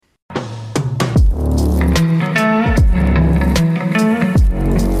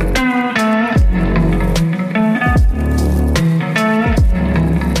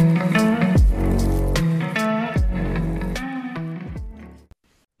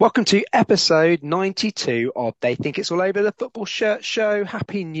Welcome to episode 92 of They Think It's All Over the Football Shirt Show.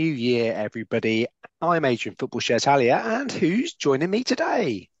 Happy New Year, everybody. I'm Adrian Football Shirt Talia, and who's joining me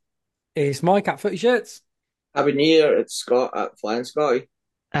today? It's Mike at Footy Shirts. Happy New Year, it's Scott at Flying Scotty.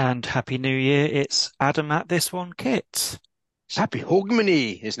 And Happy New Year, it's Adam at this one, Kit. It's Happy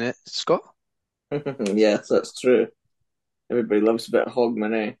Hogmanay, isn't it, Scott? Yes, that's true. Everybody loves a bit of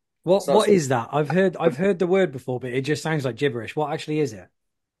Hogman, eh? It's What not what so, is that? I've heard the word before, but it just sounds like gibberish. What actually is it?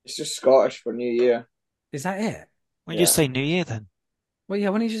 it's just Scottish for New Year. Is that it? Well, you Yeah. say New Year then. Well, yeah.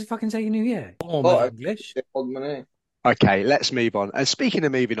 Why don't you just fucking say New Year? Or my Scottish, English. Hogman, eh? Okay, let's move on. And speaking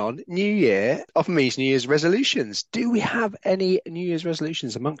of moving on, New Year often means New Year's resolutions. Do we have any New Year's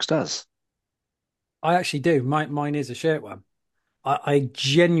resolutions amongst us? I actually do. Mine is a shirt one. I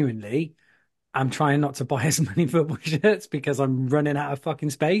genuinely am trying not to buy as many football shirts because I'm running out of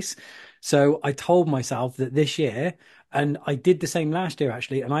fucking space. So I told myself that this year, and I did the same last year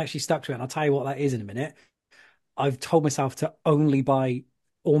actually, and I actually stuck to it. And I'll tell you what that is in a minute. I've told myself to only buy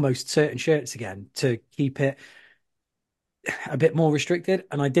almost certain shirts again to keep it a bit more restricted.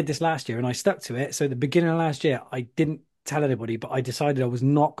 And I did this last year and I stuck to it. So at the beginning of last year, I didn't tell anybody, but I decided I was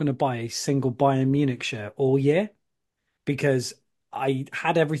not going to buy a single Bayern Munich shirt all year because I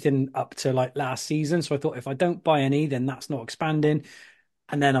had everything up to like last season. So I thought if I don't buy any, then that's not expanding.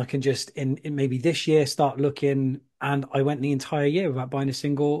 And then I can just in maybe this year start looking. And I went the entire year without buying a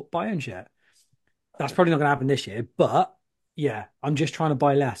single Bayern shirt. That's probably not going to happen this year, but yeah, I'm just trying to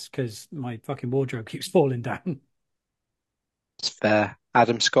buy less because my fucking wardrobe keeps falling down. It's fair.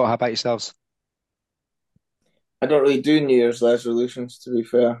 Adam, Scott, how about yourselves? I don't really do New Year's resolutions, to be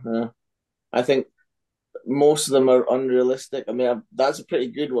fair. I think most of them are unrealistic. I mean, that's a pretty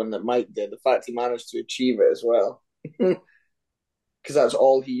good one that Mike did. The fact he managed to achieve it as well, because that's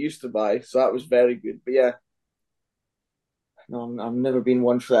all he used to buy. So that was very good. But yeah, no, I've never been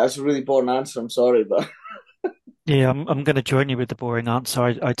one for that. That's a really boring answer. I'm sorry, but Yeah, I'm going to join you with the boring answer.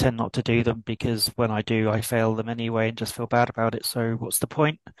 I tend not to do them because when I do, I fail them anyway and just feel bad about it. So what's the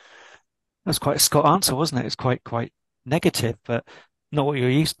point? That's quite a Scott answer, wasn't it? It's quite negative, but not what you're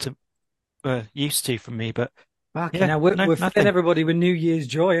used to from me. But Fucking yeah, hell, we're no, filling nothing. everybody with New Year's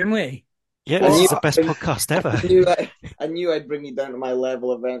joy, aren't we? Yeah, I this knew is the best podcast ever. I knew I knew I'd bring you down to my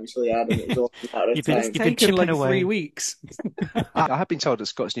level eventually, Adam. It was only a matter of You've been It's time. you've been taken chipping like three away. weeks. I have been told that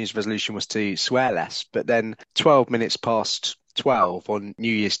Scott's New Year's resolution was to swear less, but then 12 minutes past 12 on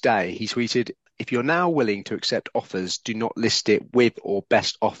New Year's Day, he tweeted, "If you're now willing to accept offers, do not list it with or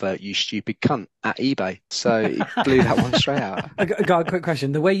best offer, you stupid cunt," at eBay. So he blew that one straight out. I got a quick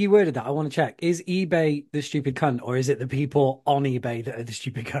question. The way you worded that, I want to check. Is eBay the stupid cunt, or is it the people on eBay that are the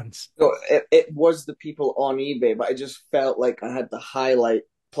stupid cunts? So it was the people on eBay, but I just felt like I had to highlight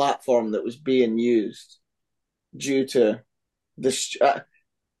platform that was being used due to this.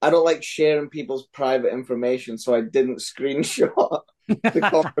 I don't like sharing people's private information, so I didn't screenshot the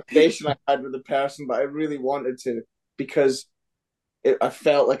conversation I had with the person, but I really wanted to because I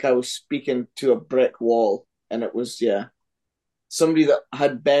felt like I was speaking to a brick wall, and it was yeah somebody that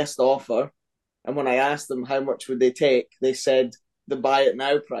had best offer. And when I asked them how much would they take, they said the buy it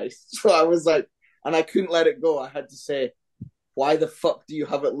now price. So I was like, and I couldn't let it go. I had to say, why the fuck do you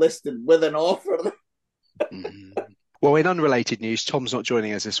have it listed with an offer? Mm. Well, in unrelated news, Tom's not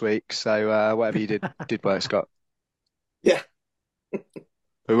joining us this week, so whatever you did work, Scott. Yeah,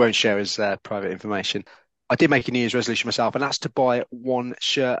 We won't share his private information. I did make a New Year's resolution myself, and that's to buy one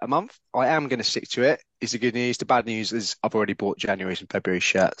shirt a month. I am going to stick to it. Is the good news. The bad news is I've already bought January's and February's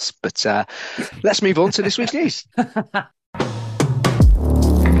shirts. But let's move on to this week's news.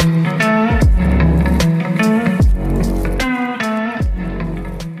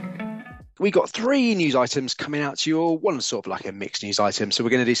 We got three news items coming out to you all. One sort of like a mixed news item. So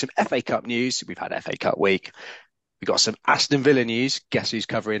we're going to do some FA Cup news. We've had FA Cup week. We've got some Aston Villa news. Guess who's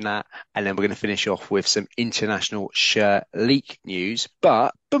covering that? And then we're going to finish off with some international shirt leak news.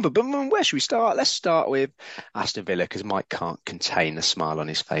 But boom, boom, boom, boom, where should we start? Let's start with Aston Villa because Mike can't contain the smile on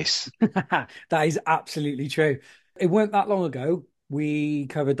his face. That is absolutely true. It weren't that long ago. We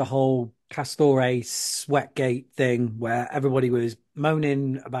covered the whole Castore Sweatgate thing where everybody was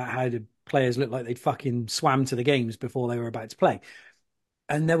moaning about how the players looked like they'd fucking swam to the games before they were about to play.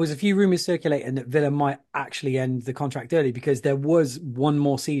 And there was a few rumors circulating that Villa might actually end the contract early because there was one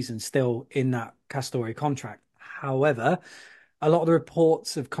more season still in that Castore contract. However, a lot of the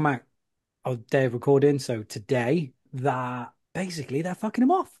reports have come out of day of recording, so today, that basically they're fucking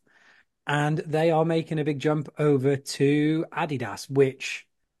him off. And they are making a big jump over to Adidas, which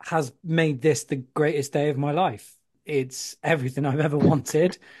has made this the greatest day of my life. It's everything I've ever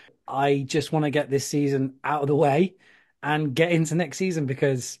wanted. I just want to get this season out of the way and get into next season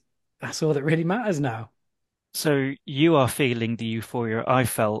because that's all that really matters now. So you are feeling the euphoria I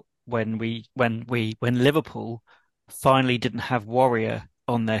felt when Liverpool finally didn't have Warrior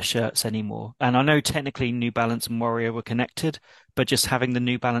on their shirts anymore. And I know technically New Balance and Warrior were connected, but just having the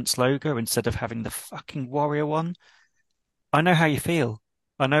New Balance logo instead of having the fucking Warrior one, I know how you feel.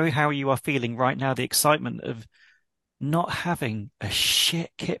 I know how you are feeling right now, the excitement of not having a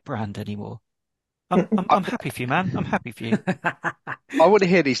shit kit brand anymore. I'm happy for you, man. I'm happy for you. I want to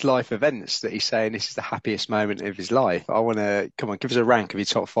hear these life events that he's saying this is the happiest moment of his life. I want to, come on, give us a rank of your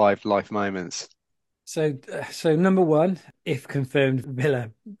top five life moments. So number one, if confirmed,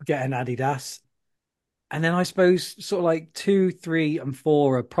 Villa get an Adidas. And then I suppose sort of like two, three, and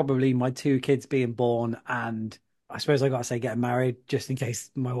four are probably my two kids being born. And I suppose I got to say getting married just in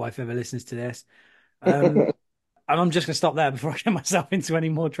case my wife ever listens to this. Um, and I'm just gonna stop there before I get myself into any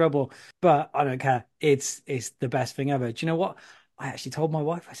more trouble. But I don't care. It's the best thing ever. Do you know what? I actually told my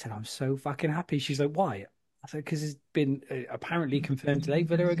wife. I said I'm so fucking happy. She's like, why? I said because it's been apparently confirmed today.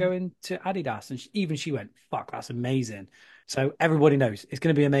 Villa are going to Adidas, and even she went, "Fuck, that's amazing." So everybody knows it's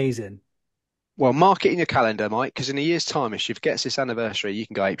going to be amazing. Well, mark it in your calendar, Mike, because in a year's time, if she forgets this anniversary, you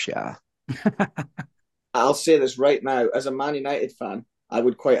can go apeshit at her. I'll say this right now, as a Man United fan, I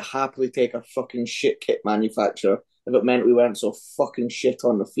would quite happily take a fucking shit kit manufacturer if it meant we weren't so fucking shit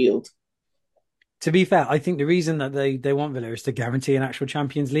on the field. To be fair, I think the reason that they want Villa is to guarantee an actual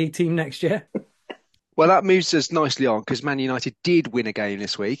Champions League team next year. Well, that moves us nicely on because Man United did win a game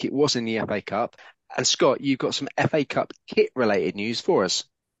this week. It was in the FA Cup. And Scott, you've got some FA Cup kit related news for us.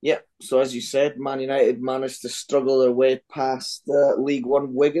 Yep. So as you said, Man United managed to struggle their way past League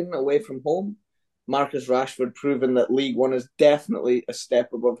One Wigan away from home. Marcus Rashford proving that League One is definitely a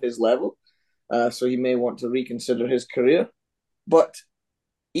step above his level. So he may want to reconsider his career. But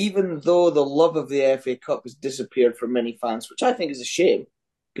even though the love of the FA Cup has disappeared for many fans, which I think is a shame,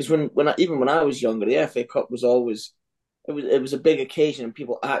 because even when I was younger, the FA Cup was always it was a big occasion and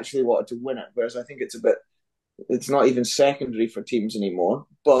people actually wanted to win it. Whereas I think it's not even secondary for teams anymore.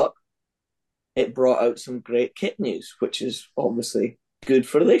 But it brought out some great kit news, which is obviously good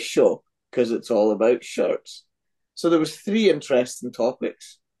for this show because it's all about shirts. So there was three interesting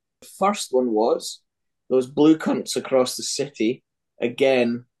topics. The first one was those blue cunts across the city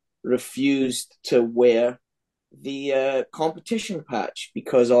again refused to wear the competition patch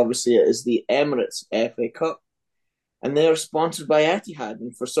because obviously it is the Emirates FA Cup and they are sponsored by Etihad.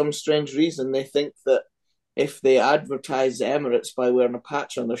 And for some strange reason, they think that if they advertise Emirates by wearing a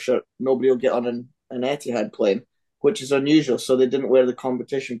patch on their shirt, nobody will get on an Etihad plane, which is unusual. So they didn't wear the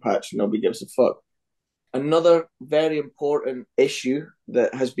competition patch. Nobody gives a fuck. Another very important issue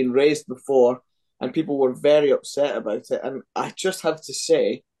that has been raised before, and people were very upset about it. And I just have to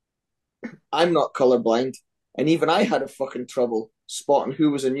say, I'm not colorblind, and even I had a fucking trouble spotting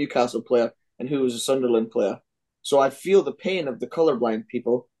who was a Newcastle player and who was a Sunderland player. So I feel the pain of the colorblind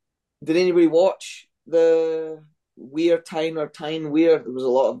people. Did anybody watch the Weir Tyne or Tyne Weir? There was a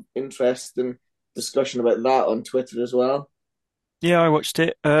lot of interest and discussion about that on Twitter as well. Yeah, I watched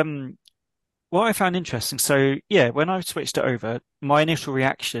it. What I found interesting, so yeah, when I switched it over, my initial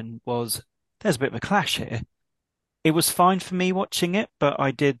reaction was there's a bit of a clash here. It was fine for me watching it, but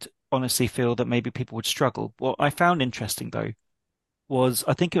I did honestly feel that maybe people would struggle. What I found interesting though was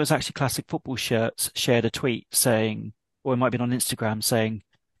I think it was actually Classic Football Shirts shared a tweet saying, or it might have been on Instagram saying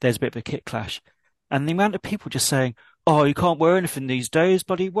there's a bit of a kit clash. And the amount of people just saying, oh, you can't wear anything these days,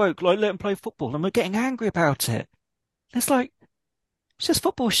 bloody woke, like let them play football. And we're getting angry about it. It's like, it's just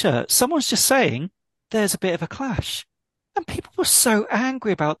football shirts. Someone's just saying there's a bit of a clash. And people were so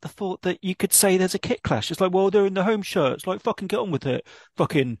angry about the thought that you could say there's a kit clash. It's like, well, they're in the home shirts. Like, fucking get on with it.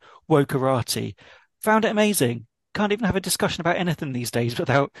 Fucking wokerati. Found it amazing. Can't even have a discussion about anything these days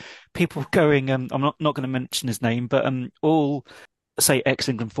without people going, I'm not going to mention his name, but all say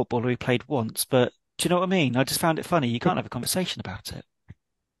ex-England footballer who played once. But do you know what I mean? I just found it funny. You can't have a conversation about it.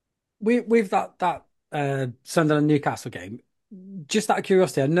 With that Sunderland Newcastle game, just out of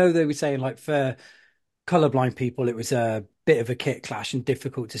curiosity, I know they were saying like for colorblind people it was a bit of a kit clash and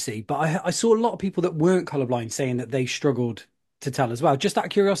difficult to see, but I saw a lot of people that weren't colorblind saying that they struggled to tell as well. Just out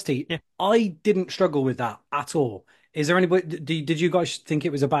of curiosity, Yeah. I didn't struggle with that at all. Is there anybody? Did you guys think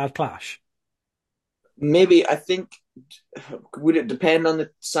it was a bad clash? Maybe I think would it depend on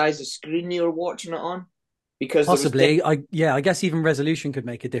the size of screen you were watching it on? Because there was Possibly. I guess even resolution could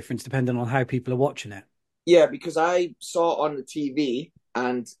make a difference depending on how people are watching it. yeah, because I saw it on the TV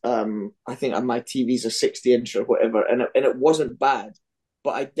and I think my TV's a 60 inch or whatever, and it wasn't bad,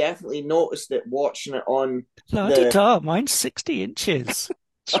 but I definitely noticed it watching it on La di the da, mine's 60 inches.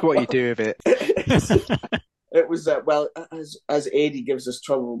 It's what you do with it. It was well, as AD gives us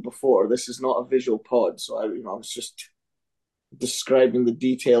trouble before. This is not a visual pod, so I was just describing the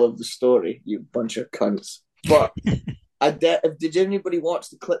detail of the story. You bunch of cunts. But did anybody watch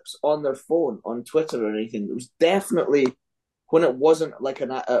the clips on their phone on Twitter or anything? It was definitely when it wasn't like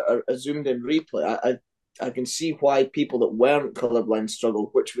a zoomed in replay. I can see why people that weren't colorblind struggled,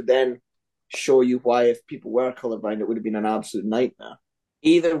 which would then show you why if people were colorblind, it would have been an absolute nightmare.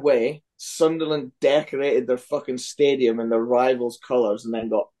 Either way, Sunderland decorated their fucking stadium in their rivals' colours and then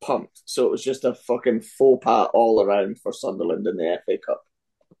got pumped. So it was just a fucking faux pas all around for Sunderland in the FA Cup.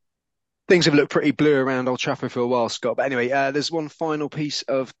 Things have looked pretty blue around Old Trafford for a while, Scott. But anyway, there's one final piece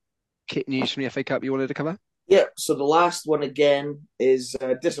of kit news from the FA Cup you wanted to cover? Yeah, so the last one again is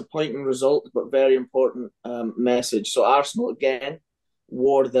a disappointing result, but very important message. So Arsenal again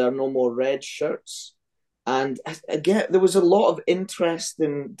wore their no more red shirts. And again, there was a lot of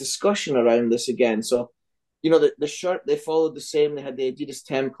interesting discussion around this again. So, the shirt, they followed the same. They had the Adidas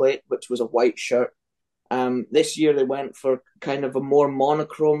template, which was a white shirt. This year they went for kind of a more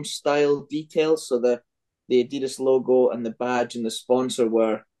monochrome style detail. So the Adidas logo and the badge and the sponsor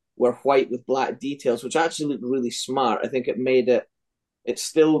were white with black details, which actually looked really smart. I think it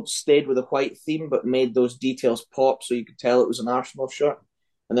still stayed with a white theme, but made those details pop so you could tell it was an Arsenal shirt.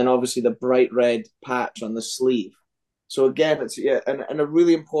 And then obviously the bright red patch on the sleeve. So again, it's and a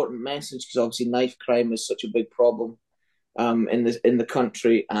really important message because obviously knife crime is such a big problem in the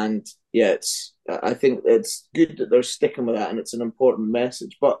country, and I think it's good that they're sticking with that, and it's an important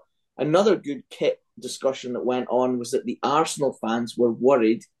message. But another good kit discussion that went on was that the Arsenal fans were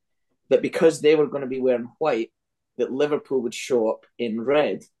worried that because they were going to be wearing white, that Liverpool would show up in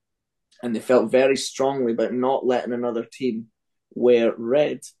red, and they felt very strongly about not letting another team wear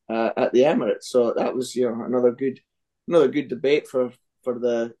red at the Emirates. So that was another good debate for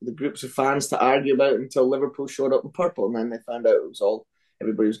the groups of fans to argue about until Liverpool showed up in purple, and then they found out it was all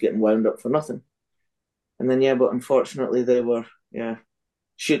everybody was getting wound up for nothing. And then but unfortunately they were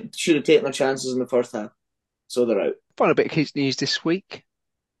should have taken their chances in the first half, so they're out. Final bit of kids news this week.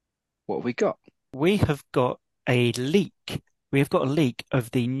 What have we got? We have got a leak. We have got a leak of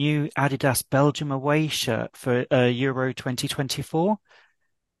the new Adidas Belgium away shirt for Euro 2024.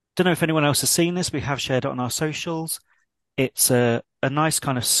 Don't know if anyone else has seen this. We have shared it on our socials. It's a nice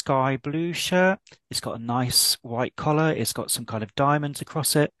kind of sky blue shirt. It's got a nice white collar. It's got some kind of diamonds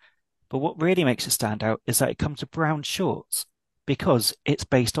across it. But what really makes it stand out is that it comes with brown shorts because it's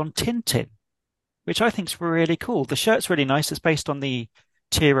based on Tintin, which I think is really cool. The shirt's really nice. It's based on the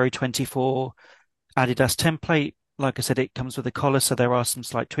Tiro 24 Adidas template. Like I said, it comes with a collar, so there are some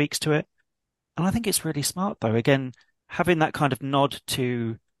slight tweaks to it. And I think it's really smart, though. Again, having that kind of nod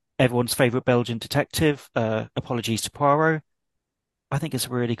to everyone's favourite Belgian detective, apologies to Poirot, I think it's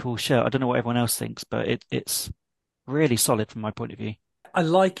a really cool shirt. I don't know what everyone else thinks, but it's really solid from my point of view. I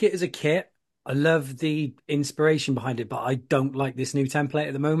like it as a kit. I love the inspiration behind it, but I don't like this new template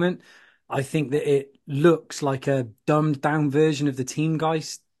at the moment. I think that it looks like a dumbed down version of the Team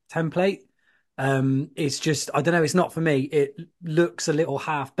Geist template. It's just, I don't know, it's not for me. It looks a little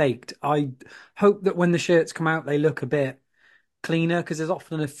half baked. I hope that when the shirts come out, they look a bit cleaner because there's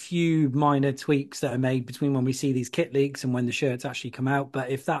often a few minor tweaks that are made between when we see these kit leaks and when the shirts actually come out.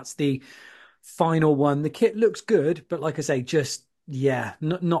 But if that's the final one, the kit looks good, but like I say, just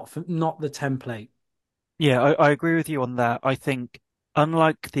not the template. Yeah, I agree with you on that. I think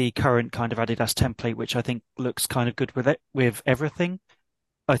unlike the current kind of Adidas template, which I think looks kind of good with everything,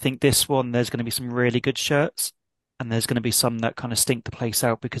 I think this one there's going to be some really good shirts, and there's going to be some that kind of stink the place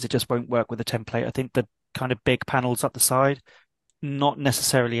out because it just won't work with the template. I think the kind of big panels up the side, not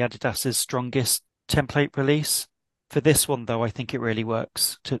necessarily Adidas's strongest template release. For this one, though, I think it really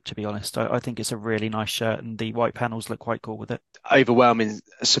works, to be honest. I think it's a really nice shirt, and the white panels look quite cool with it. Overwhelming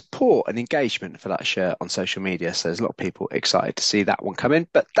support and engagement for that shirt on social media. So there's a lot of people excited to see that one come in.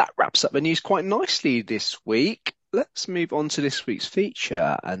 But that wraps up the news quite nicely this week. Let's move on to this week's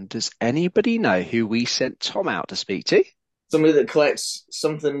feature. And does anybody know who we sent Tom out to speak to? Somebody that collects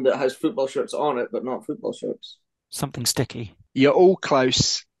something that has football shirts on it, but not football shirts. Something sticky. You're all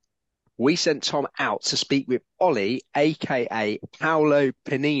close. We sent Tom out to speak with Ollie, aka Paolo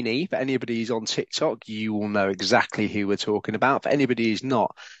Panini. For anybody who's on TikTok, you will know exactly who we're talking about. For anybody who's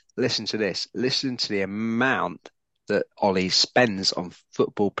not, listen to this. Listen to the amount that Ollie spends on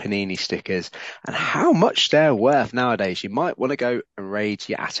football Panini stickers and how much they're worth nowadays. You might want to go and raid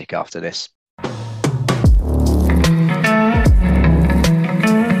your attic after this.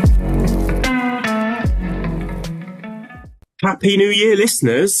 Happy New Year,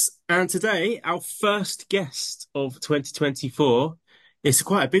 listeners. And today, our first guest of 2024 It's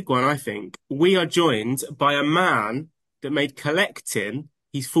quite a big one, I think. We are joined by a man that made collecting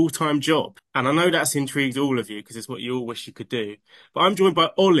his full-time job. And I know that's intrigued all of you because it's what you all wish you could do. But I'm joined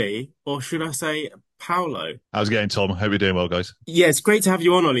by Ollie, or should I say Paolo? How's it going, Tom? Hope you're doing well, guys. Yeah, it's great to have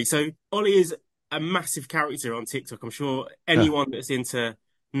you on, Ollie. So Ollie is a massive character on TikTok. I'm sure anyone that's into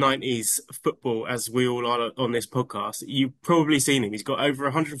 90s football, as we all are on this podcast, you've probably seen him. He's got over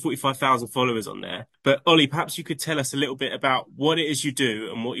 145,000 followers on there. But Ollie, perhaps you could tell us a little bit about what it is you do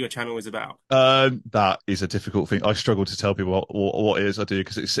and what your channel is about. That is a difficult thing. I struggle to tell people what it is I do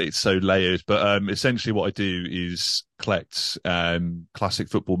because it's so layered. But essentially, what I do is collect classic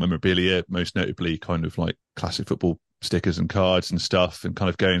football memorabilia, most notably kind of like classic football stickers and cards and stuff, and kind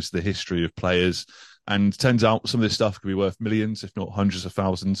of go into the history of players. And turns out some of this stuff could be worth millions, if not hundreds of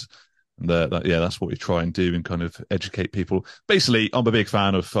thousands. And that's what we try and do and kind of educate people. Basically, I'm a big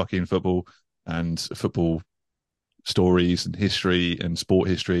fan of fucking football and football stories and history and sport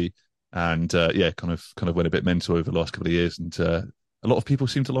history. And kind of went a bit mental over the last couple of years, and a lot of people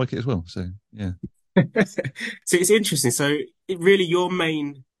seem to like it as well. So yeah. So it's interesting. So really your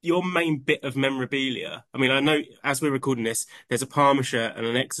main bit of memorabilia. I mean, I know as we're recording this, there's a Parma shirt and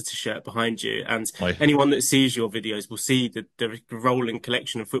an Exeter shirt behind you, and I anyone that sees your videos will see the rolling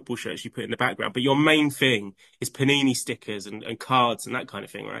collection of football shirts you put in the background. But your main thing is Panini stickers and cards and that kind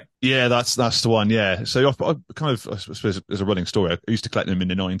of thing, right? Yeah, that's the one. Yeah, so I kind of, I suppose, as a running story, I used to collect them in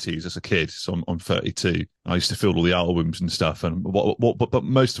the '90s as a kid. So I'm 32. I used to fill all the albums and stuff. And but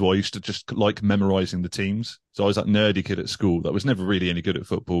most of all, I used to just like memorizing the teams. So I was that nerdy kid at school that was never really any good at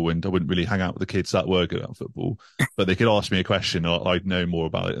football, and I wouldn't really hang out with the kids that were good at football. But they could ask me a question, I'd know more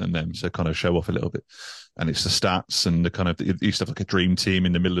about it than them, so kind of show off a little bit. And it's the stats and the kind of, you used to have like a dream team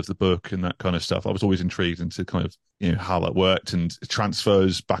in the middle of the book and that kind of stuff. I was always intrigued into kind of, how that worked. And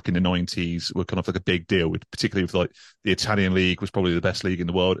transfers back in the '90s were kind of like a big deal, particularly with like the Italian league was probably the best league in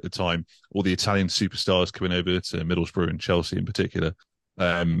the world at the time. All the Italian superstars coming over to Middlesbrough and Chelsea in particular.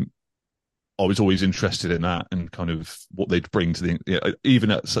 I was always interested in that and kind of what they'd bring to even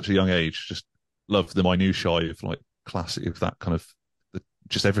at such a young age, just love the minutiae of like classic, of that kind of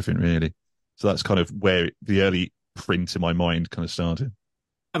just everything really. So that's kind of where the early print in my mind kind of started.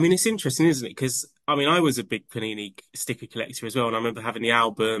 I mean, it's interesting, isn't it? Because I mean, I was a big Panini sticker collector as well, and I remember having the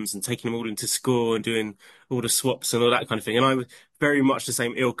albums and taking them all into school and doing all the swaps and all that kind of thing. And I was very much the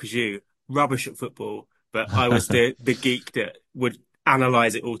same ilk as you, rubbish at football, but I was the geek that would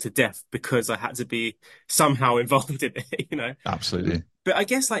analyze it all to death because I had to be somehow involved in it. Absolutely. But I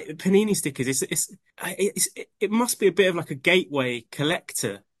guess like Panini stickers, it must be a bit of like a gateway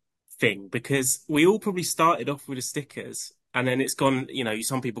collector thing because we all probably started off with the stickers and then it's gone,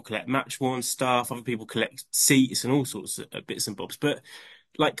 some people collect match worn stuff, other people collect seats and all sorts of bits and bobs. But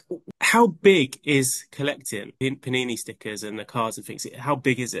like, how big is collecting Panini stickers and the cards and things? How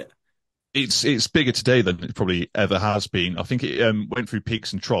big is it? It's bigger today than it probably ever has been. I think it went through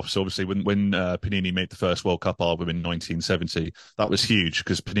peaks and troughs. So obviously, when Panini made the first World Cup album in 1970, that was huge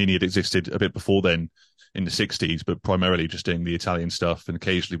because Panini had existed a bit before then in the '60s, but primarily just doing the Italian stuff, and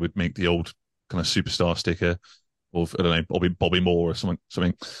occasionally would make the old kind of superstar sticker of, I don't know, Bobby Moore or something.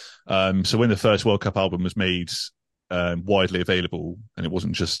 So when the first World Cup album was made widely available, and it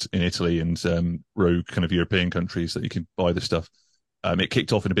wasn't just in Italy and rogue kind of European countries that you could buy this stuff. It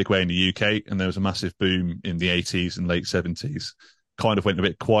kicked off in a big way in the UK, and there was a massive boom in the '80s and late '70s. Kind of went a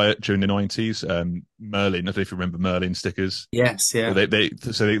bit quiet during the '90s. Merlin, I don't know if you remember Merlin stickers. Yes, yeah. Well, they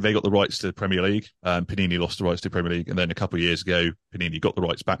got the rights to the Premier League. Panini lost the rights to the Premier League, and then a couple of years ago, Panini got the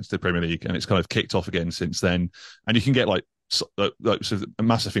rights back to the Premier League, and it's kind of kicked off again since then. And you can get so a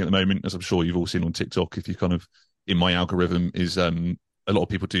massive thing at the moment, as I'm sure you've all seen on TikTok. If you kind of in my algorithm is a lot of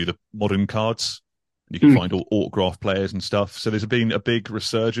people do the modern cards. You can find all autograph players and stuff. So there's been a big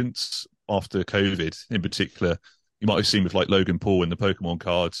resurgence after COVID, in particular. You might have seen with like Logan Paul and the Pokemon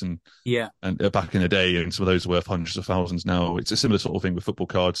cards, and back in the day, and some of those are worth hundreds of thousands now. It's a similar sort of thing with football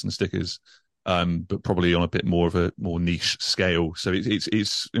cards and stickers, but probably on a bit more of a more niche scale. So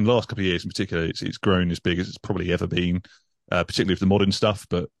it's in the last couple of years in particular, it's grown as big as it's probably ever been, particularly with the modern stuff.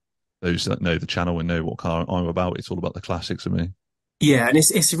 But those that know the channel and know what car I'm about, it's all about the classics for me. Yeah, and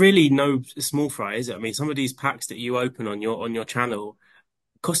it's really no small fry, is it? I mean, some of these packs that you open on your channel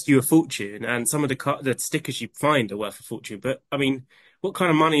cost you a fortune, and some of the stickers you find are worth a fortune. But I mean, what kind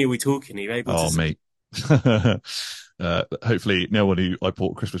of money are we talking? Are you able Oh, to? mate. Hopefully no one who I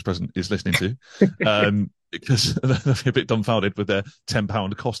bought a Christmas present is listening to, because they'll be a bit dumbfounded with their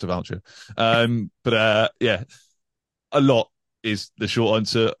 £10 cost voucher. Yeah, a lot is the short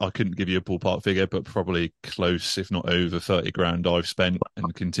answer. I couldn't give you a ballpark figure, but probably close, if not over 30 grand I've spent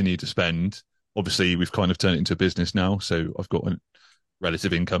and continue to spend. Obviously, we've kind of turned it into a business now. So I've got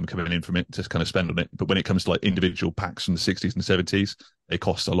relative income coming in from it to kind of spend on it. But when it comes to like individual packs from the 60s and 70s, they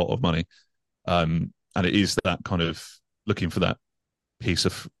cost a lot of money. And it is that kind of looking for that piece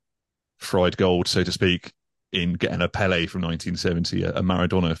of fried gold, so to speak, in getting a Pele from 1970, a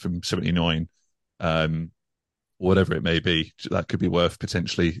Maradona from 79, whatever it may be, that could be worth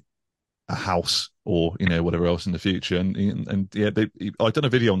potentially a house or whatever else in the future. And yeah, I've done a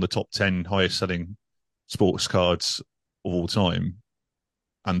video on the top 10 highest selling sports cards of all time,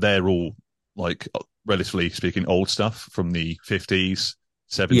 and they're all like relatively speaking old stuff from the 50s,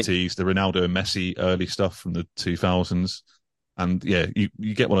 Yeah. 70s, the Ronaldo and Messi early stuff from the 2000s. And yeah,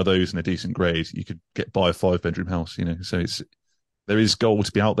 you get one of those in a decent grade, you could buy a 5-bedroom house, So there is gold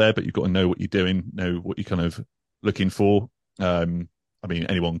to be out there, but you've got to know what you're doing, know what you're kind of looking for. I mean,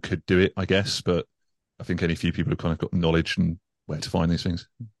 anyone could do it, I guess, but I think only a few people have kind of got the knowledge and where to find these things.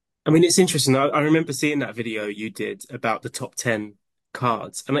 I mean, it's interesting. I remember seeing that video you did about the top 10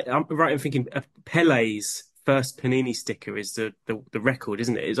 cards. And I'm right in thinking Pele's first Panini sticker is the record,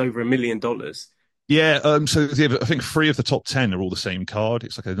 isn't it? It's over $1 million. Yeah, so yeah, I think 3 of the top 10 are all the same card.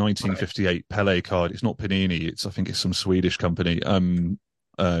 It's like a Right. 1958 Pele card. It's not Panini. I think it's some Swedish company.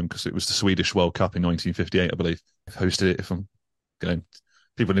 Because it was the Swedish World Cup in 1958, I believe. I've hosted it. If I'm going,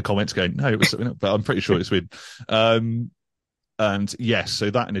 people in the comments going, no, it was, but I'm pretty sure it's Sweden. And yes, so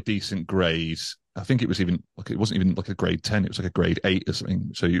that in a decent grade. I think it was even like it wasn't even like a grade 10. It was like a grade 8 or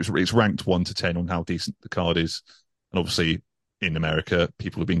something. So it's ranked 1 to 10 on how decent the card is. And obviously, in America,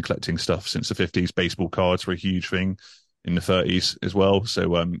 people have been collecting stuff since the 50s. Baseball cards were a huge thing in the 30s as well. So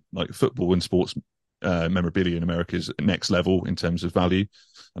like football and sports memorabilia in America is next level in terms of value.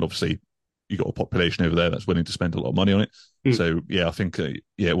 And obviously, you got a population over there that's willing to spend a lot of money on it. Hmm. So yeah, I think it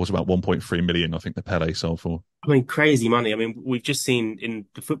was about 1.3 million. I think the Pele sold for. I mean, crazy money. I mean, we've just seen in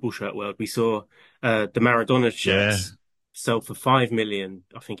the football shirt world, we saw the Maradona Yeah, shirts sell for 5 million,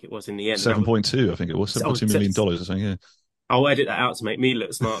 I think it was in the end. And that 7.2. I think it was was, 7.2 million dollars or something. I'll edit that out to make me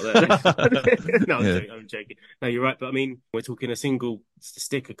look smart there. Yeah, No, I'm yeah. joking. I'm joking. No, you're right. But I mean, we're talking a single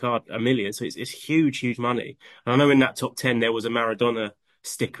sticker card, 1 million. So it's huge, huge money. And I know in that top 10, there was a Maradona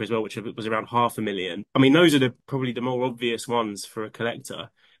sticker as well, which was around 500,000. I mean, those are probably the more obvious ones for a collector.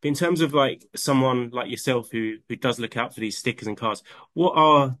 But in terms of like someone like yourself who does look out for these stickers and cards, what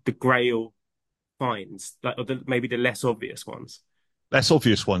are the grail finds? Like, or maybe the less obvious ones? Less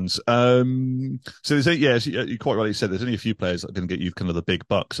obvious ones. So yeah, as you quite rightly said, there's only a few players that are going to get you kind of the big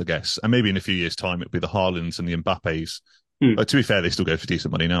bucks, I guess. And maybe in a few years' time, it'll be the Haalands and the Mbappes. Hmm. To be fair, they still go for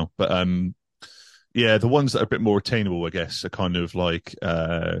decent money now. But yeah, the ones that are a bit more attainable, I guess, are kind of like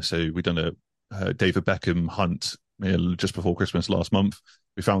so we've done a David Beckham hunt just before Christmas last month.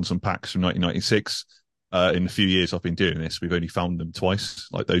 We found some packs from 1996. In a few years I've been doing this, we've only found them twice,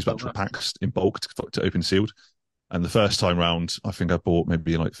 like those Oh, actual wow. packs in bulk to open sealed. And the first time round, I think I bought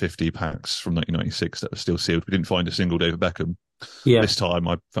maybe like 50 packs from 1996 that were still sealed. We didn't find a single David Beckham. Yeah. This time,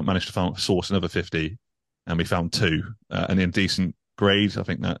 I managed to source another 50, and we found 2. And in decent grade, I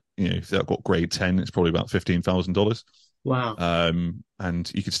think that if that got grade 10, it's probably about $15,000. Wow.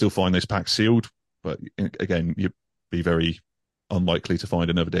 And you could still find those packs sealed, but again, you'd be very unlikely to find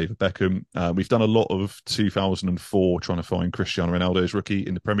another David Beckham. We've done a lot of 2004 trying to find Cristiano Ronaldo's rookie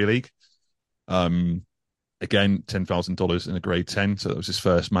in the Premier League. Again, $10,000 in a grade 10. So that was his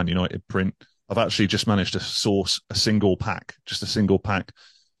first Man United print. I've actually just managed to source just a single pack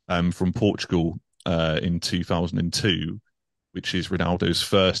from Portugal in 2002, which is Ronaldo's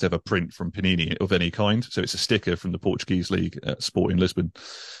first ever print from Panini of any kind. So it's a sticker from the Portuguese league at Sporting Lisbon.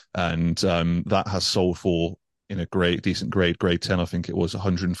 And that has sold for, in a decent grade 10, I think it was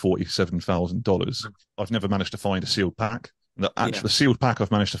 $147,000. I've never managed to find a sealed pack. Yeah. The sealed pack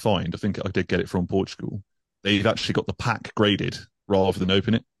I've managed to find, I think I did get it from Portugal. They've actually got the pack graded rather than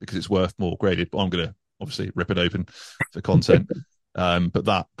open it because it's worth more graded. But I'm going to obviously rip it open for content. But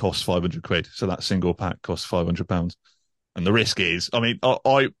that costs 500 quid. So that single pack costs £500. And the risk is, I mean,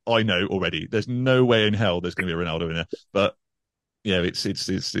 I know already. There's no way in hell there's going to be a Ronaldo in there. But yeah, it's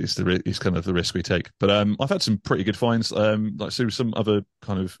kind of the risk we take. But I've had some pretty good finds. Like so some other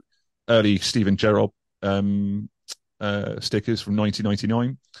kind of early Steven Gerrard stickers from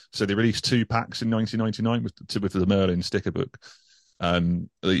 1999. So they released 2 packs in 1999 with the Merlin sticker book.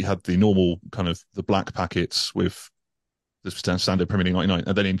 You had the normal kind of the black packets with the standard Premier League 99,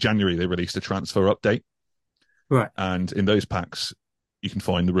 and then in January they released a transfer update. Right. And in those packs, you can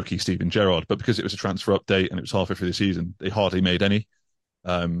find the rookie Steven Gerrard. But because it was a transfer update and it was halfway through the season, they hardly made any.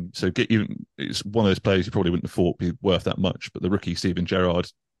 So it's one of those players you probably wouldn't have thought be worth that much. But the rookie Steven Gerrard,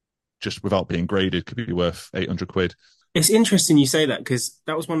 just without being graded, could be worth 800 quid. It's interesting you say that because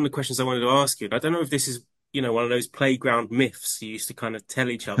that was one of the questions I wanted to ask you. I don't know if this is one of those playground myths you used to kind of tell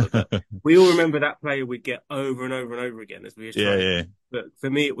each other. But we all remember that player we'd get over and over and over again as we were Yeah, trying. yeah, But for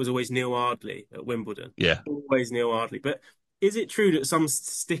me, it was always Neil Ardley at Wimbledon. yeah. Always Neil Ardley. But is it true that some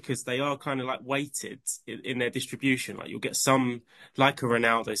stickers, they are kind of like weighted in their distribution? Like you'll get some, like a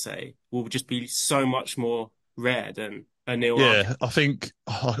Ronaldo, say, will just be so much more rare than a Neil Ardley. Yeah, I think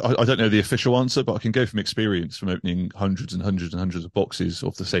I don't know the official answer, but I can go from experience from opening hundreds and hundreds and hundreds of boxes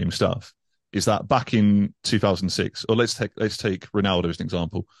of the same stuff. Is that back in 2006, or let's take Ronaldo as an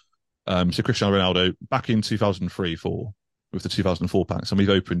example. So Cristiano Ronaldo back in 2003, 4 with the 2004 packs, and we've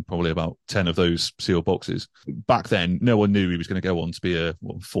opened probably about 10 of those sealed boxes. Back then, no one knew he was going to go on to be a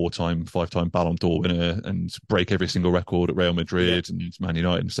 4-time, 5-time Ballon d'Or winner and break every single record at Real Madrid and Man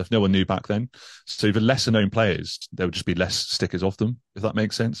United and stuff. No one knew back then. So the lesser known players, there would just be less stickers of them, if that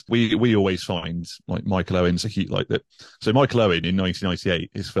makes sense. We always find like Michael Owen's a heat like that. So Michael Owen in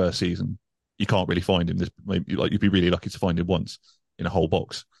 1998, his first season, you can't really find him. You'd be really lucky to find him once in a whole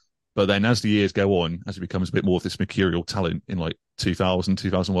box. But then as the years go on, as he becomes a bit more of this mercurial talent in like 2000,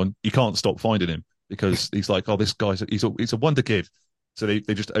 2001, you can't stop finding him because he's like, oh, this guy's he's a wonder kid. So they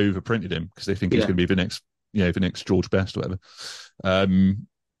just overprinted him because they think he's going to be the next George Best or whatever.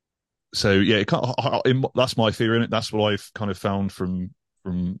 So yeah, that's my theory in it. That's what I've kind of found from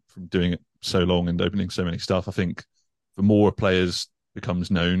doing it so long and opening so many stuff. I think the more a player's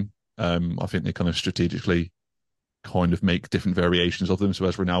becomes known, I think they kind of strategically kind of make different variations of them. So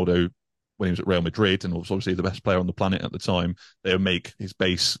as Ronaldo, when he was at Real Madrid and was obviously the best player on the planet at the time, they'll make his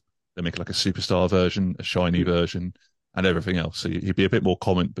base, they make like a superstar version, a shiny version, and everything else. So he'd be a bit more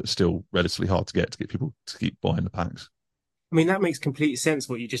common, but still relatively hard to get people to keep buying the packs. I mean, that makes complete sense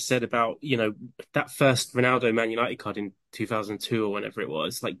what you just said about, that first Ronaldo Man United card in 2002 or whenever it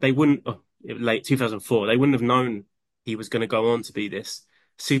was. Like they wouldn't, late 2004, they wouldn't have known he was going to go on to be this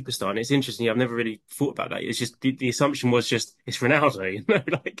superstar. And it's interesting. I've never really thought about that. It's just the assumption was just it's Ronaldo,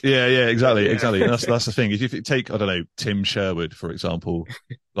 like yeah, exactly. And that's the thing. If you take, I don't know, Tim Sherwood for example,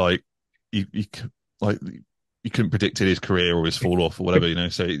 like you like you couldn't predict his career or his fall off or whatever,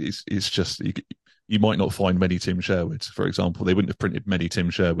 So it's just you might not find many Tim Sherwoods, for example. They wouldn't have printed many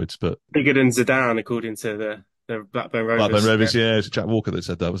Tim Sherwoods, but bigger than Zidane, according to the Blackburn Rovers. Blackburn Rovers, yeah, it's Jack Walker that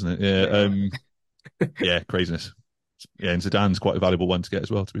said that, wasn't it? Yeah, yeah, craziness. Yeah, and Zidane's quite a valuable one to get as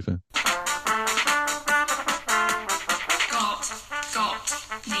well, to be fair. Got,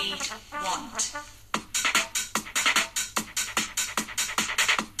 need, want.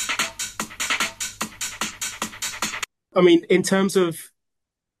 I mean, in terms of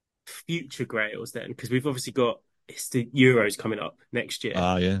future grails then, because we've obviously got it's the Euros coming up next year.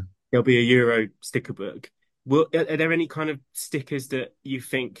 Yeah. There'll be a Euro sticker book. Are there any kind of stickers that you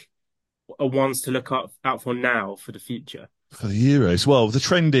think are ones to look out for now for the future? For the Euros, well, the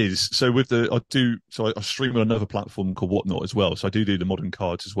trend is so I stream on another platform called Whatnot as well. So I do the modern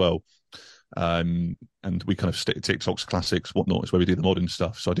cards as well, and we kind of stick TikTok's classics. Whatnot is where we do the modern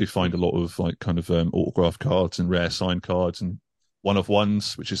stuff. So I do find a lot of like kind of autograph cards and rare signed cards and one of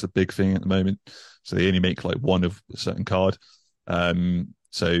ones, which is the big thing at the moment. So they only make like one of a certain card.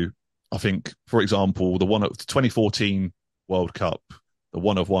 So I think, for example, the 2014 World Cup, the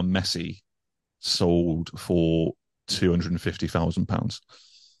one of one Messi sold for £250,000.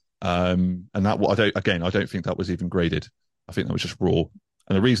 And that I don't think that was even graded. I think that was just raw.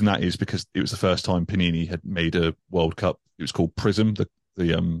 And the reason that is because it was the first time Panini had made a World Cup. It was called Prism,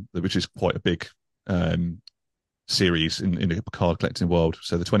 which is quite a big series in the card collecting world.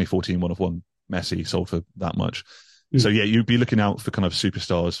 So the 2014 one of one Messi sold for that much. So yeah, you'd be looking out for kind of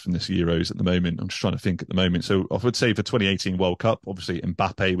superstars from this Euros at the moment. I'm just trying to think at the moment. So I would say for 2018 World Cup, obviously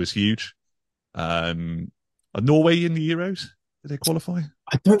Mbappe was huge. Are Norway in the Euros? Did they qualify?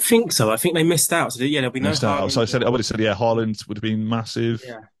 I don't think so. I think they missed out. So yeah, there'll be no Haaland. So I would have said, yeah, Haaland would have been massive.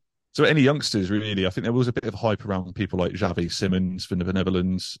 Yeah. So any youngsters really, I think there was a bit of hype around people like Xavi Simons from the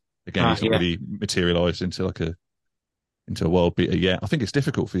Netherlands. Again, he's not really materialised into a world beater yet. I think it's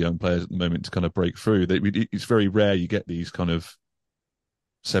difficult for young players at the moment to kind of break through. It's very rare you get these kind of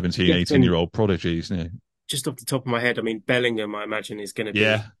 17, 18-year-old prodigies. Just off the top of my head, I mean, Bellingham, I imagine, is going to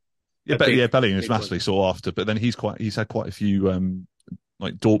be... Bellingham is massively sought after, but then he's had quite a few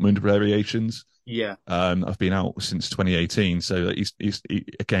like Dortmund variations. Yeah, I've been out since 2018, so he's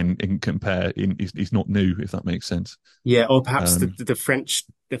not new, if that makes sense. Yeah, or perhaps the French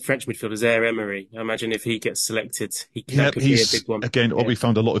midfielder Zaire Emery. I imagine if he gets selected, that could be a big one. Again, we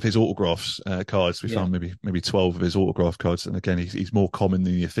found a lot of his autographs cards. We found maybe 12 of his autograph cards, and again, he's more common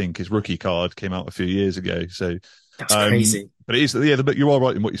than you think. His rookie card came out a few years ago, so that's crazy. But it is, but you are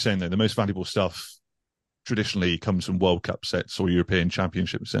right in what you're saying though. The most valuable stuff traditionally comes from World Cup sets or European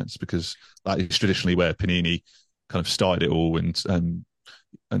Championship sets, because that is traditionally where Panini kind of started it all,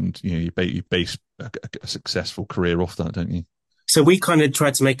 and you base a successful career off that, don't you? So we kind of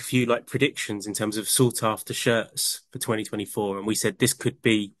tried to make a few like predictions in terms of sought after shirts for 2024, and we said this could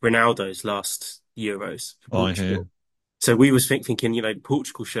be Ronaldo's last Euros for I hear. Portugal. So we was thinking, the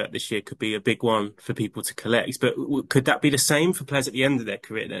Portugal shirt this year could be a big one for people to collect. But could that be the same for players at the end of their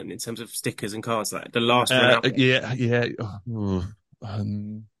career then, in terms of stickers and cards, like the last Ronaldo? Yeah.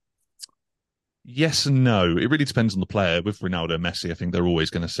 Yes and no. It really depends on the player. With Ronaldo and Messi, I think they're always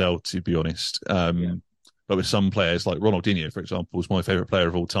going to sell, to be honest. Yeah. But with some players, like Ronaldinho, for example, is my favorite player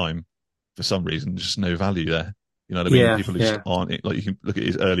of all time. For some reason, just no value there. You know what I mean? Yeah, People just yeah. aren't like, you can look at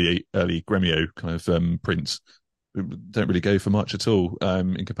his early Gremio kind of prints. Don't really go for much at all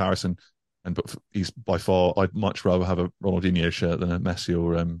in comparison. But he's by far, I'd much rather have a Ronaldinho shirt than a Messi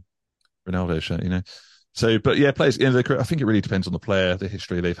or Ronaldo shirt. So, but yeah, players. I think it really depends on the player, the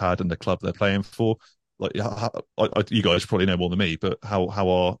history they've had, and the club they're playing for. Like, you guys probably know more than me, but how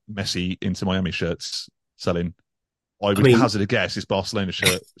are Messi Inter Miami shirts selling? I I would mean, hazard a guess his Barcelona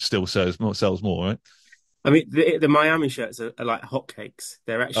shirt still sells more, right? the Miami shirts are like hotcakes.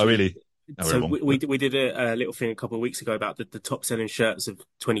 They're Oh, actually really? Oh, we're so wrong. we did a little thing a couple of weeks ago about the top selling shirts of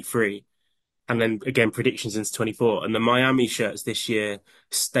 23, and then again predictions into 24. And the Miami shirts this year,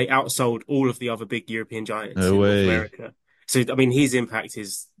 they outsold all of the other big European giants No in North way. America. So I mean, his impact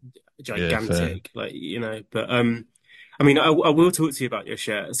is Yeah, fair. gigantic, like But I mean, I will talk to you about your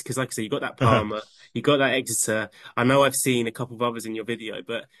shirts because, like I said, you got that Parma, you got that Exeter. I know I've seen a couple of others in your video,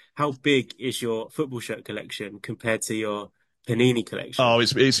 but how big is your football shirt collection compared to your Panini collection? Oh,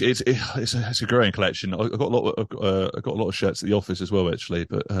 it's a growing collection. I got a lot I got a lot of shirts at the office as well, actually.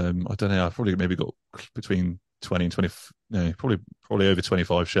 But I don't know. I've probably maybe got between 20 and 20. No, probably over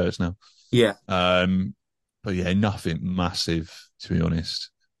 25 shirts now. Yeah. But yeah, nothing massive, to be honest.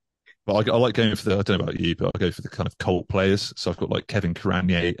 But I like going for I don't know about you, but I go for the kind of cult players. So I've got like Kevin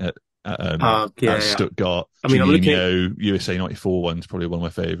Caranier Yeah, at yeah. Stuttgart, I mean, I'm looking at Juninho, USA '94 one's probably one of my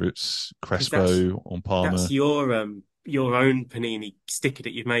favourites. because that's Crespo on Parma. that's your own Panini sticker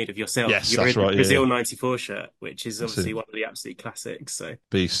that you've made of yourself. Yes, You're that's in the right. Yeah, Brazil '94 shirt, which is that's it. obviously one of the absolute classics. So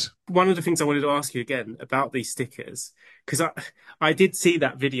Beast. one of the things I wanted to ask you again about these stickers, because I did see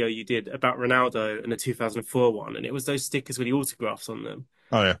that video you did about Ronaldo and the 2004 one, and it was those stickers with the autographs on them.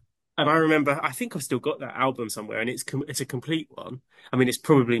 Oh yeah. And I remember, I think I've still got that album somewhere, and it's a complete one. I mean, it's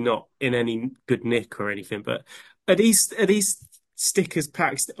probably not in any good nick or anything, but are these stickers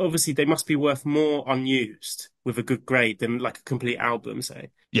packs? Obviously, they must be worth more unused with a good grade than like a complete album,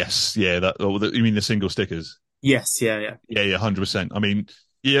 say. Yes, yeah. You mean the single stickers? Yes, yeah, yeah. Yeah, 100%. I mean,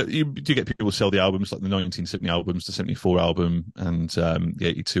 yeah, you do get people sell the albums like the 1970 albums, the 74 album, and the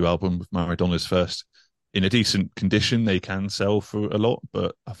 82 album with Maradona's first. In a decent condition, they can sell for a lot,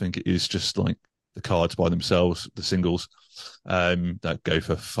 but I think it is just like the cards by themselves, the singles, that go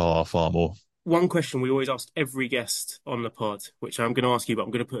for far, far more. One question we always ask every guest on the pod, which I'm going to ask you, but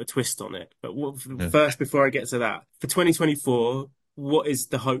I'm going to put a twist on it. But Yeah. first, before I get to that, for 2024, what is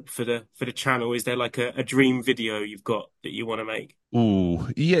the hope for the channel? Is there like a dream video you've got that you want to make? Ooh,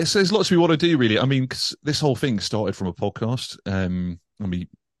 yes, there's lots we want to do, really. I mean, 'cause this whole thing started from a podcast. And we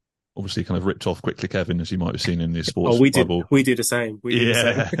obviously kind of ripped off Quickly Kevin, as you might have seen in the Oh, sports we do bubble. we do the same. We do the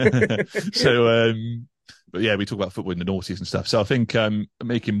Yeah. same. So, but yeah, we talk about football in the noughties and stuff. So I think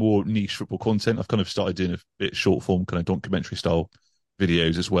making more niche football content, I've kind of started doing a bit short form, kind of documentary style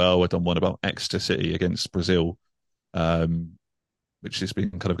videos as well. I've done one about Exeter City against Brazil, um, which has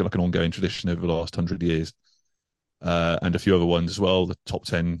been kind of like an ongoing tradition over the last 100 years. And a few other ones as well, the top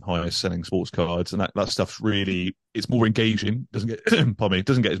 10 highest selling sports cards. And that stuff's really, it's more engaging. Doesn't get, pardon me, it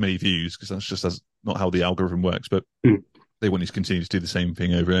doesn't get as many views because that's just not how the algorithm works. But Mm. they want you to continue to do the same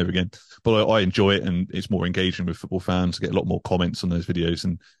thing over and over again. But I enjoy it, and it's more engaging with football fans. I get a lot more comments on those videos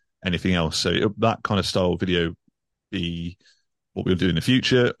than anything else. So that kind of style video be what we'll do in the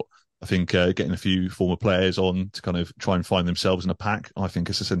future. I think getting a few former players on to kind of try and find themselves in a pack, I think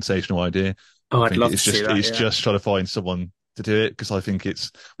it's a sensational idea. Oh, I I'd think love to it's see just that. it's Yeah. just trying to find someone to do it, because I think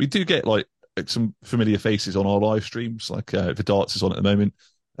we do get like some familiar faces on our live streams, like the darts is on at the moment.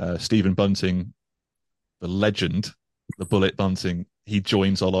 Stephen Bunting, the legend, the Bullet Bunting, he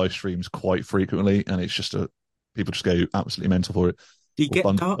joins our live streams quite frequently, and it's just people just go absolutely mental for it. Do you Or get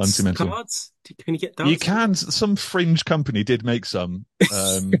darts Bunting mental. cards? Can you get You darts? can. Some fringe company did make some.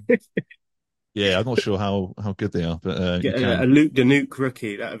 Yeah, I'm not sure how good they are, but you Get can. a Luke the Nuke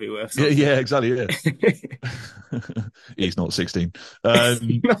rookie. That'd be worth Yeah, something. yeah, exactly. Yeah, he's not 16.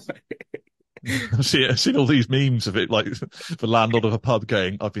 Um, I've seen all these memes of it, like the landlord of a pub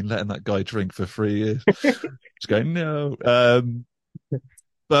going, "I've been letting that guy drink for 3 years." Just going, no.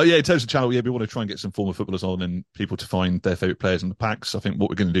 But yeah, in terms of channel, yeah, we want to try and get some former footballers on and people to find their favourite players in the packs. I think what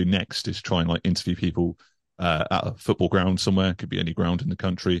we're going to do next is try and like interview people at a football ground somewhere, could be any ground in the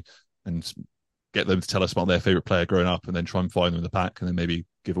country, and get them to tell us about their favourite player growing up, and then try and find them in the pack, and then maybe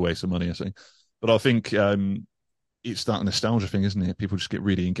give away some money or something. But I think it's that nostalgia thing, isn't it? People just get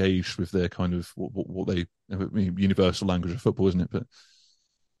really engaged with their kind of what they universal language of football, isn't it? But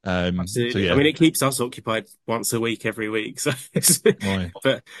so Absolutely. I yeah, mean, it keeps us occupied once a week, every week. So, right.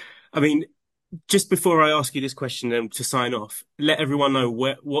 but I mean, just before I ask you this question, to sign off, let everyone know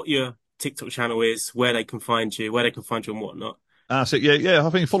what your TikTok channel is, where they can find you, and whatnot. So yeah. I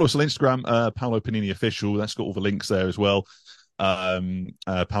think follow us on Instagram, Paolo Panini Official. That's got all the links there as well.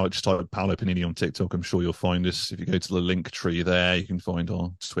 Just type Paolo Panini on TikTok. I'm sure you'll find us. If you go to the link tree there, you can find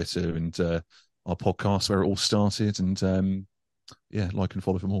our Twitter and our podcast where it all started. And yeah, like and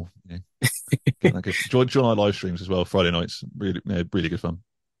follow for more. Yeah, get that good. Join our live streams as well, Friday nights. Really, yeah, really good fun.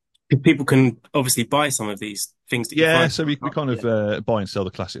 People can obviously buy some of these things that you Yeah, find. so we kind of buy and sell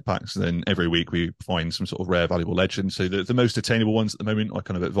the classic packs, and then every week we find some sort of rare, valuable legend. So the most attainable ones at the moment, I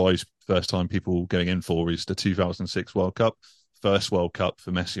kind of advise first time people going in for is the 2006 World Cup, first World Cup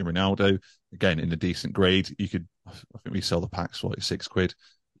for Messi and Ronaldo. Again, in a decent grade, I think we sell the packs for like £6.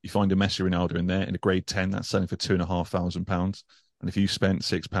 You find a Messi Ronaldo in there in a grade 10, that's selling for £2,500. And if you spent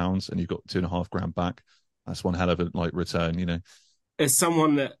 £6 and you've got 2.5 grand back, that's one hell of a like return, you know. As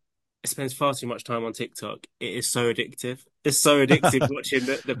someone that spends far too much time on TikTok, it is so addictive. It's so addictive watching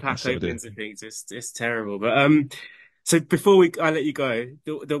the pack So do. openings and things. It's terrible. But so I let you go,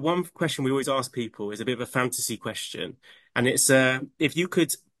 the one question we always ask people is a bit of a fantasy question, and it's if you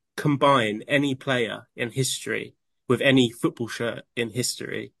could combine any player in history with any football shirt in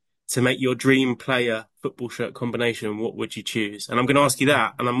history to make your dream player football shirt combination, what would you choose? And I'm going to ask you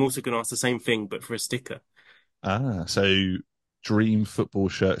that, and I'm also going to ask the same thing, but for a sticker. So dream football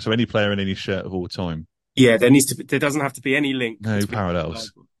shirt. So any player in any shirt of all time. Yeah, there doesn't have to be any link No between.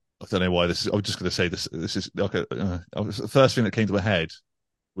 parallels. I don't know why this is. I was just going to say this. This is like the first thing that came to my head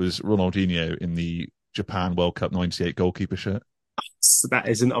was Ronaldinho in the Japan World Cup '98 goalkeeper shirt. So that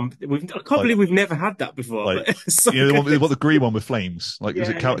isn't. I can't Like, believe we've never had that before. like But it's so the green one with flames. Like was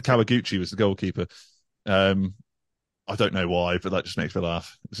yeah, it yeah. Kawaguchi was the goalkeeper? Um, I don't know why, but that just makes me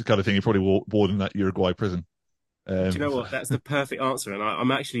laugh. It's the kind of thing you probably wore in that Uruguay prison. Do you know what? That's the perfect answer, and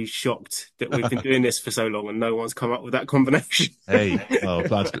I'm actually shocked that we've been doing this for so long and no one's come up with that combination. Hey,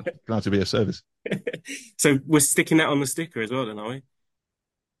 glad to be of service. So we're sticking that on the sticker as well, then, are we?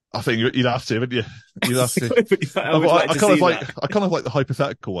 I think you'd have to, wouldn't you? You'd have to. I would like to see that. I kind of like the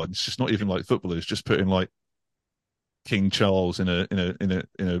hypothetical ones, just not even like footballers, just putting like King Charles in a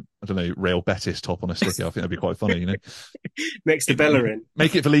I don't know, Real Betis top on a sticker. I think that'd be quite funny, you know. Next to Bellerin.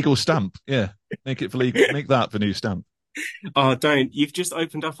 Make it the legal stamp. Yeah. Make it the legal make that the new stamp. Oh, don't. You've just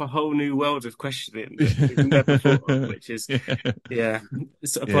opened up a whole new world of questioning that we've never thought of, which is, yeah.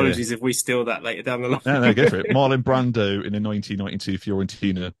 So apologies if we steal that later down the line. No, go for it. Marlon Brando in a 1992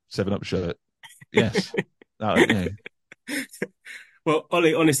 Fiorentina 7-Up shirt. Yes. Well,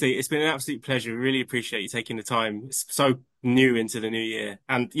 Ollie, honestly, it's been an absolute pleasure. We really appreciate you taking the time. It's so new into the new year.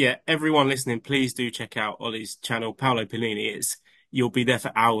 And yeah, everyone listening, please do check out Ollie's channel, Paolo Panini. You'll be there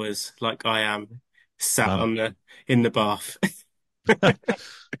for hours, like I am, sat in the bath.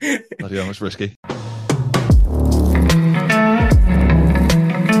 Bloody hell, it's risky.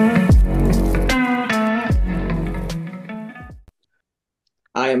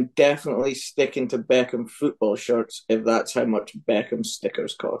 I am definitely sticking to Beckham football shirts if that's how much Beckham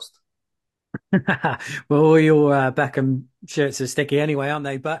stickers cost. Well, all your Beckham shirts are sticky anyway, aren't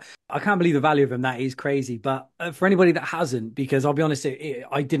they? But I can't believe the value of them. That is crazy. But for anybody that hasn't, because I'll be honest,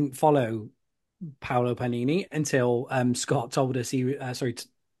 I didn't follow Paolo Panini until Scott told us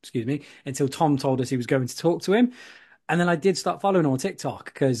excuse me, until Tom told us he was going to talk to him. And then I did start following him on TikTok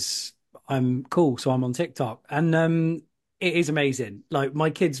because I'm cool. So I'm on TikTok. And it is amazing. Like my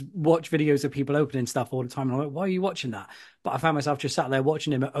kids watch videos of people opening stuff all the time. And I'm like, why are you watching that? But I found myself just sat there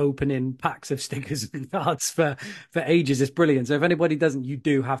watching him opening packs of stickers and cards for ages. It's brilliant. So if anybody doesn't, you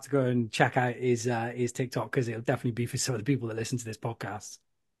do have to go and check out his TikTok because it'll definitely be for some of the people that listen to this podcast.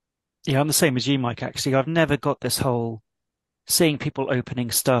 Yeah, I'm the same as you, Mike, actually. I've never got this whole seeing people opening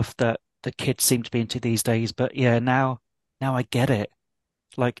stuff that the kids seem to be into these days. But yeah, now I get it.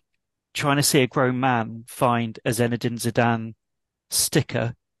 Like trying to see a grown man find a Zinedine Zidane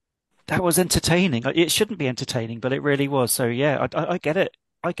sticker. That was entertaining. It shouldn't be entertaining, but it really was. So yeah, I get it.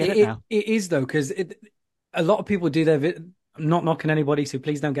 I get it now. It is though, because a lot of people do I'm not knocking anybody, so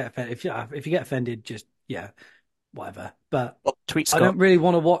please don't get offended. If you get offended, just yeah, whatever. But Tweet I Scott. don't really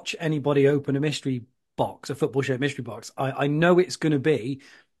want to watch anybody open a mystery box, a football shirt mystery box. I know it's going to be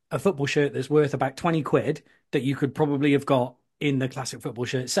a football shirt that's worth about 20 quid that you could probably have got in the classic football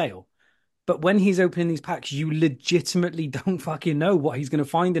shirt sale. But when he's opening these packs, you legitimately don't fucking know what he's going to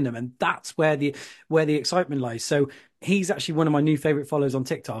find in them, and that's where the excitement lies. So he's actually one of my new favorite followers on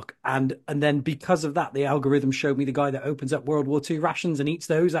TikTok, and then because of that, the algorithm showed me the guy that opens up World War II rations and eats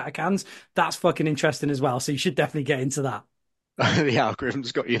those out of cans. That's fucking interesting as well. So you should definitely get into that. The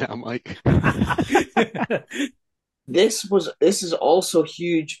algorithm's got you now, Mike. This is also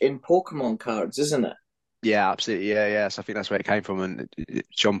huge in Pokemon cards, isn't it? Yeah, absolutely. Yeah, yeah. So I think that's where it came from. And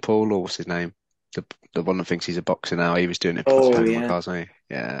John Paul, or what's his name? The one that thinks he's a boxer now. He was doing it for the Oh Pokemon yeah. cards, wasn't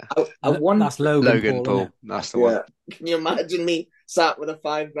he? Yeah. I wonder. That's Logan Logan Paul, isn't Paul. it? That's the one. Yeah. Can you imagine me sat with a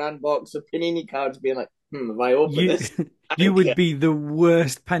 5 grand box of Panini cards, being like, "Have I opened You this?" you Yeah. would be the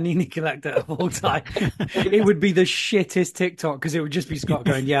worst Panini collector of all time. It would be the shittest TikTok because it would just be Scott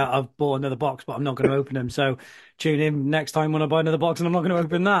going, "Yeah, I've bought another box, but I'm not going to open them." So tune in next time when I buy another box, and I'm not going to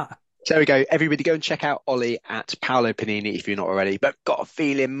open that. So there we go. Everybody go and check out Ollie at Paolo Panini if you're not already, but got a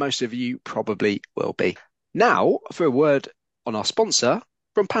feeling most of you probably will be. Now for a word on our sponsor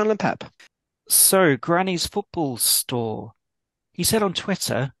from Panel and Pep. So, Granny's football store. He said on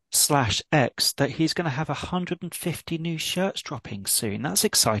Twitter/X that he's going to have 150 new shirts dropping soon. That's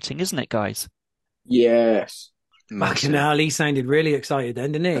exciting, isn't it, guys? Yes. Fucking Massive. hell, he sounded really excited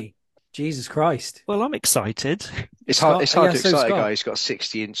then, didn't he? Jesus Christ. Well, I'm excited. It's hard. Scott, It's hard yeah, to so excite a Scott. guy who's got a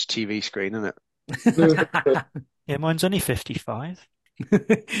 60-inch TV screen, isn't it? Yeah, mine's only 55.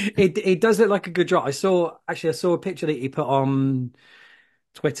 It does look like a good drop. I saw a picture that he put on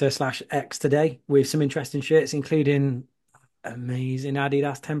Twitter/X today with some interesting shirts, including amazing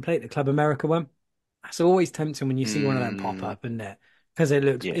Adidas template, the Club America one. It's always tempting when you see one of them pop Mm, up, isn't it? Because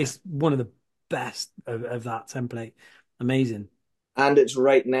yeah. it's one of the best of that template. Amazing. And it's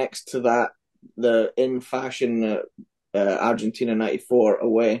right next to that, the in fashion Argentina '94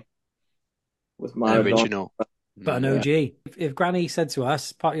 away with The Um, Maradona. original. but an Yeah. OG. If Granny said to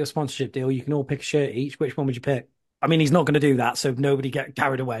us, part of your sponsorship deal, you can all pick a shirt each, which one would you pick? I mean, he's not going to do that, so nobody get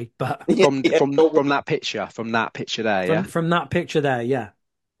carried away. But Yeah, From yeah, from don't from that picture there, from yeah. from that picture there, yeah.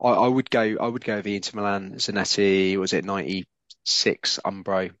 I would go the Inter Milan Zanetti, was it 96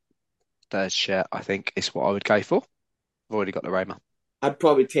 Umbro third shirt, I think is what I would go for. I've already got the Roma. I'd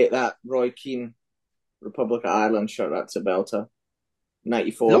probably take that Roy Keane Republic of Ireland shirt. That's a belter.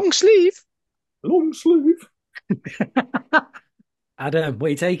 '94. Long sleeve. Long sleeve. Adam, what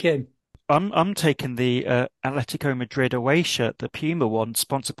are you taking? I'm taking the Atletico Madrid away shirt, the Puma one,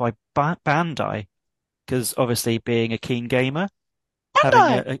 sponsored by Bandai, because obviously being a keen gamer, having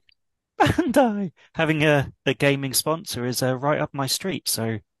Bandai. a Bandai having a gaming sponsor is right up my street.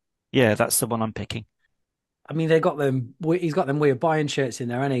 So yeah, that's the one I'm picking. I mean, they got them. He's got them weird buying shirts in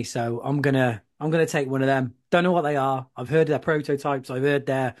there, hasn't he? So I'm gonna take one of them. Don't know what they are. I've heard their prototypes. I've heard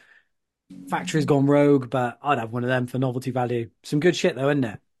their factory's gone rogue, but I'd have one of them for novelty value. Some good shit though, isn't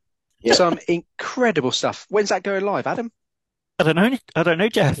it? Yeah. Some incredible stuff. When's that going live, Adam? I don't know. I don't know,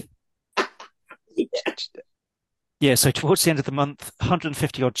 Jeff. Yeah, so towards the end of the month,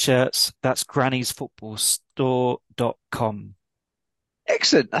 150 odd shirts. That's granny'sfootballstore.com.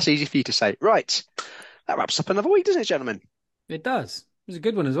 Excellent. That's easy for you to say. Right. That wraps up another week, doesn't it, gentlemen? It does. It was a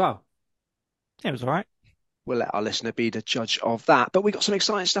good one as well. Yeah, it was all right. We'll let our listener be the judge of that. But we've got some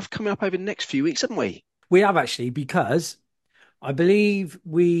exciting stuff coming up over the next few weeks, haven't we? We have actually, because I believe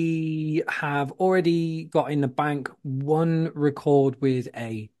we have already got in the bank one record with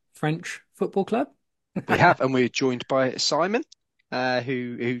a French football club. We have, and we're joined by Simon,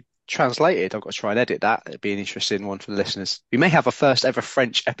 who translated. I've got to try and edit that. It'd be an interesting one for the listeners. We may have a first ever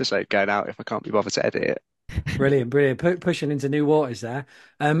French episode going out if I can't be bothered to edit it. Brilliant, brilliant. Pushing into new waters there.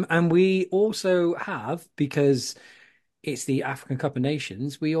 And we also have, because it's the African Cup of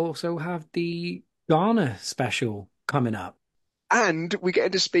Nations, we also have the Ghana special coming up. And we're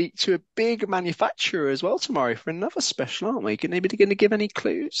getting to speak to a big manufacturer as well tomorrow for another special, aren't we? Anybody going to give any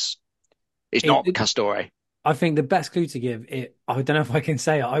clues? It's not Castore. I think the best clue to give it, I don't know if I can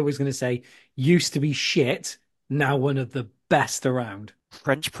say it. I was going to say, used to be shit, now one of the best around.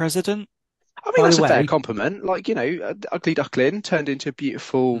 French president? I mean, By that's the a fair way, compliment. Like, ugly duckling turned into a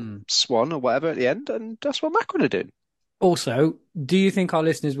beautiful swan or whatever at the end, and that's what Macron are doing. also, do you think our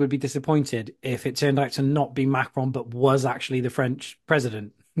listeners would be disappointed if it turned out to not be Macron, but was actually the French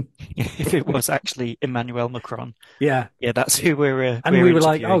president? If it was actually Emmanuel Macron. Yeah. Yeah, that's who we're And we were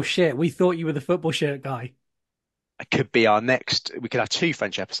like, interviewing. oh shit, we thought you were the football shirt guy. It could be our next. We could have two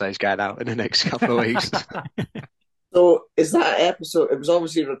French episodes going out in the next couple of weeks. So is that episode? It was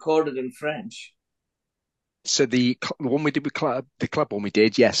obviously recorded in French. So the one we did with the club one we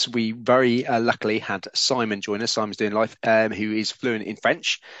did, yes, we very luckily had Simon join us. Simon's doing live, who is fluent in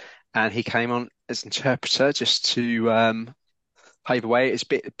French, and he came on as interpreter just to pave the way. It's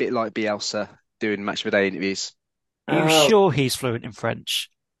a bit like Bielsa doing match of the day interviews. Are you Oh, sure he's fluent in French?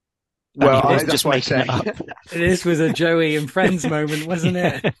 And Well, he wasn't that's just what I making say. it up. This was a Joey and Friends moment, wasn't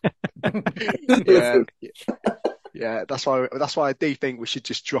it? Yeah, yeah. That's why I do think we should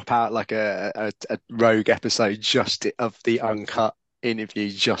just drop out like a rogue episode just of the uncut interview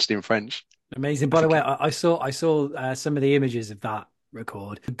just in French. Amazing. I By the think way, I saw some of the images of that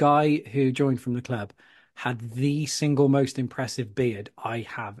record. The guy who joined from the club had the single most impressive beard I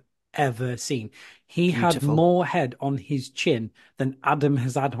have ever seen. He had Beautiful. more head on his chin than Adam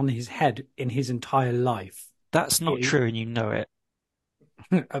has had on his head in his entire life. That's not true, and you know it.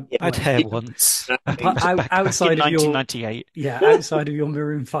 I had Well, hair once, back outside in of your 1998. outside of your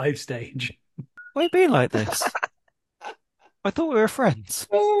Maroon 5 stage. Why are you being like this? I thought we were friends.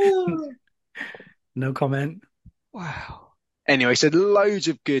 oh. No comment. Wow. Anyway, so loads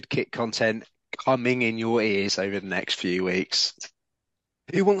of good kit content coming in your ears over the next few weeks.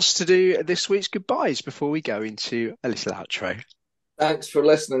 Who wants to do this week's goodbyes before we go into a little outro? Thanks for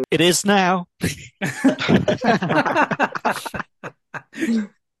listening. It is now.